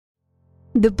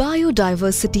The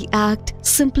Biodiversity Act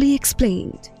simply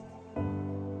explained.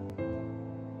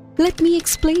 Let me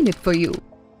explain it for you.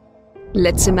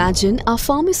 Let's imagine a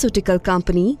pharmaceutical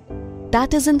company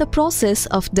that is in the process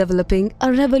of developing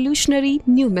a revolutionary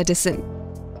new medicine.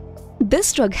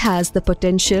 This drug has the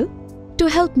potential to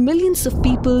help millions of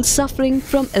people suffering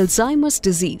from Alzheimer's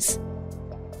disease,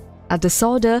 a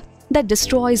disorder that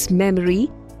destroys memory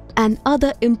and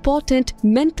other important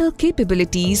mental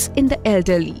capabilities in the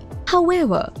elderly.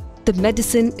 However, the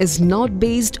medicine is not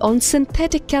based on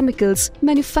synthetic chemicals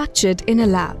manufactured in a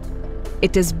lab.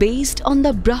 It is based on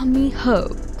the Brahmi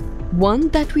herb, one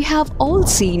that we have all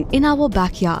seen in our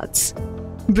backyards.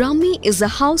 Brahmi is a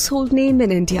household name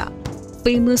in India,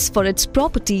 famous for its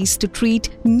properties to treat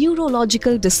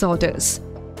neurological disorders.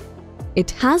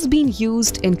 It has been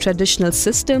used in traditional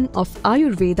system of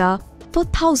Ayurveda for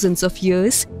thousands of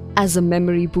years as a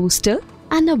memory booster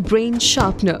and a brain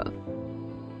sharpener.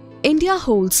 India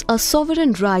holds a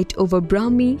sovereign right over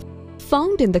Brahmi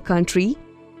found in the country,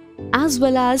 as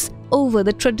well as over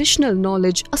the traditional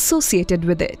knowledge associated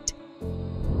with it.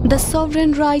 The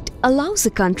sovereign right allows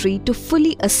a country to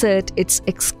fully assert its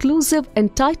exclusive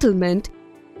entitlement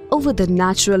over the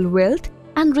natural wealth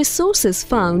and resources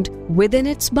found within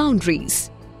its boundaries.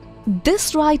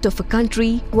 This right of a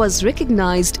country was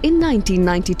recognized in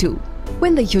 1992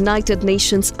 when the United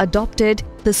Nations adopted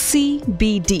the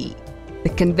CBD, the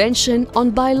Convention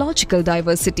on Biological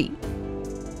Diversity.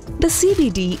 The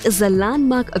CBD is a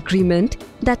landmark agreement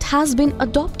that has been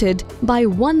adopted by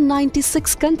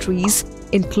 196 countries,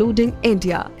 including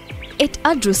India. It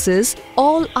addresses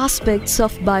all aspects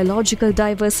of biological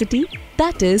diversity,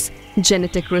 that is,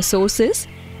 genetic resources,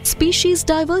 species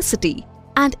diversity,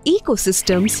 and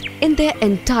ecosystems in their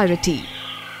entirety.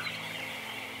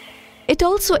 It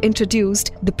also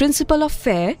introduced the principle of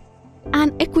fair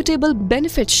and equitable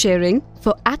benefit sharing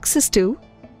for access to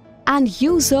and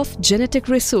use of genetic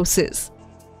resources.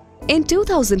 In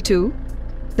 2002,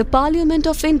 the Parliament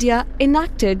of India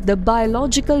enacted the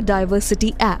Biological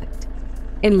Diversity Act.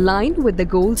 In line with the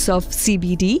goals of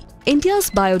CBD,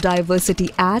 India's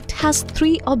Biodiversity Act has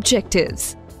three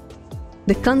objectives: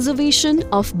 the conservation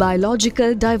of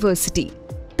biological diversity,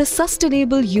 the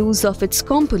sustainable use of its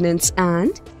components,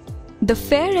 and the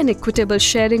fair and equitable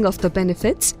sharing of the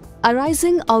benefits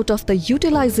arising out of the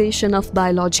utilization of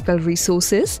biological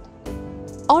resources,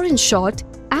 or in short,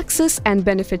 access and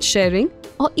benefit sharing,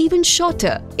 or even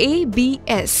shorter,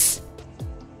 ABS.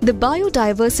 The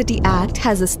Biodiversity Act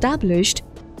has established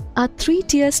a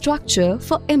three-tier structure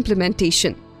for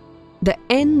implementation. The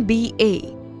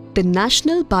NBA, the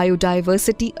National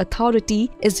Biodiversity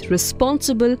Authority, is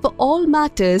responsible for all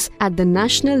matters at the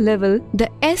national level.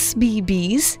 The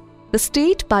SBBs, the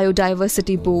State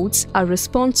Biodiversity Boards, are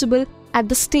responsible at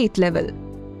the state level.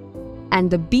 And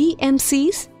the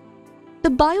BMCs, the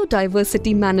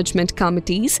Biodiversity Management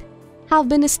Committees, have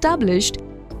been established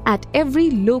at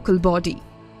every local body.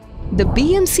 The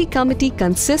BMC committee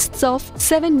consists of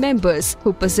 7 members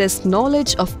who possess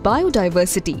knowledge of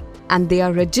biodiversity, and they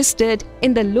are registered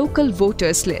in the local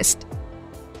voters list.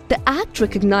 The Act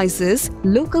recognizes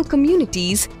local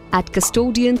communities as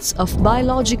custodians of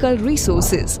biological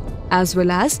resources, as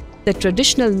well as the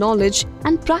traditional knowledge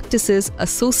and practices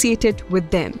associated with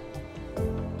them.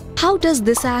 How does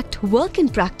this Act work in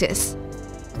practice?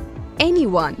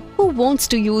 Anyone who wants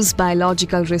to use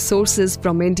biological resources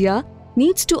from India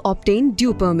needs to obtain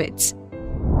due permits.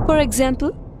 For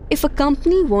example, if a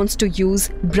company wants to use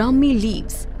Brahmi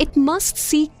leaves, it must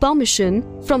seek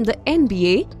permission from the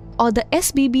NBA or the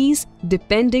SBBs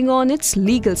depending on its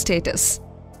legal status.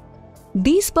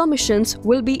 These permissions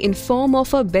will be in form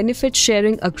of a benefit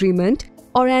sharing agreement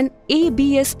or an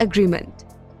ABS agreement.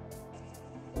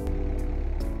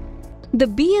 The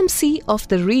BMC of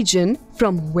the region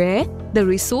from where the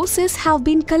resources have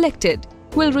been collected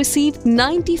will receive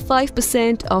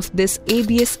 95% of this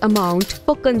ABS amount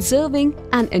for conserving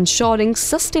and ensuring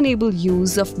sustainable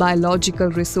use of biological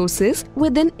resources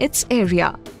within its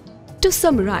area. To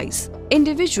summarize,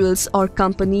 individuals or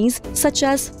companies such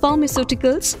as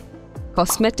pharmaceuticals,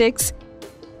 cosmetics,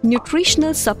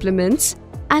 nutritional supplements,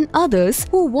 and others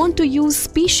who want to use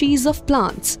species of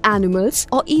plants, animals,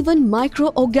 or even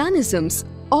microorganisms,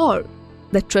 or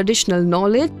the traditional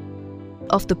knowledge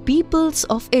of the peoples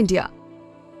of India,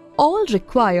 all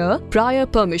require prior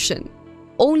permission.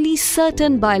 Only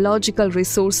certain biological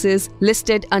resources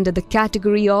listed under the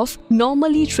category of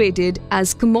normally traded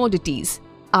as commodities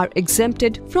are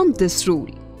exempted from this rule.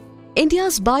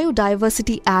 India's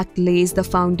Biodiversity Act lays the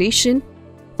foundation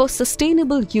for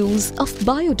sustainable use of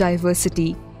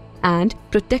biodiversity and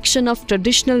protection of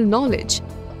traditional knowledge.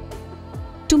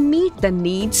 to meet the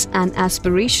needs and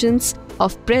aspirations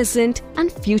of present and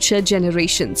future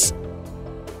generations.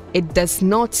 It does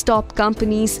not stop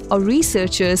companies or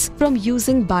researchers from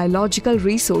using biological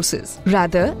resources.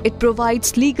 Rather, it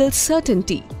provides legal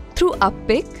certainty through a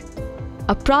PIC,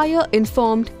 a prior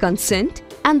informed consent,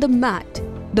 and the MAT,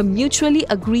 the mutually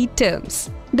agreed terms.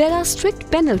 There are strict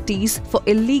penalties for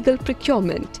illegal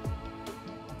procurement.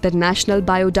 The National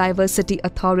Biodiversity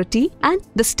Authority and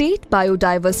the State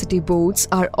Biodiversity Boards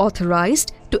are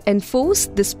authorized to enforce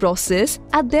this process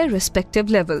at their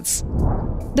respective levels.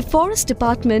 The Forest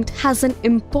Department has an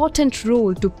important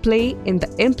role to play in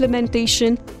the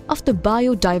implementation of the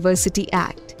Biodiversity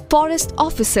Act. Forest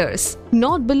officers,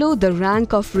 not below the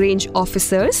rank of range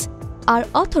officers, are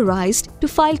authorized to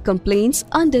file complaints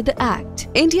under the Act.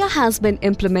 India has been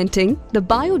implementing the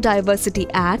Biodiversity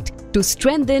Act to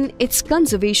strengthen its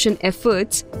conservation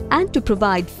efforts and to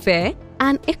provide fair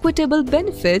and equitable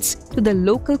benefits to the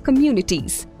local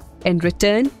communities in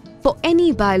return for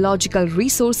any biological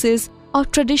resources or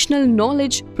traditional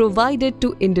knowledge provided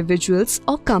to individuals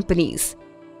or companies.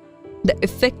 The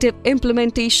effective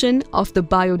implementation of the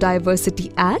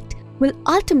Biodiversity Act will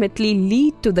ultimately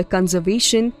lead to the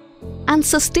conservation and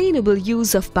sustainable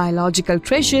use of biological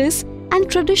treasures and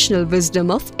traditional wisdom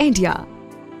of India.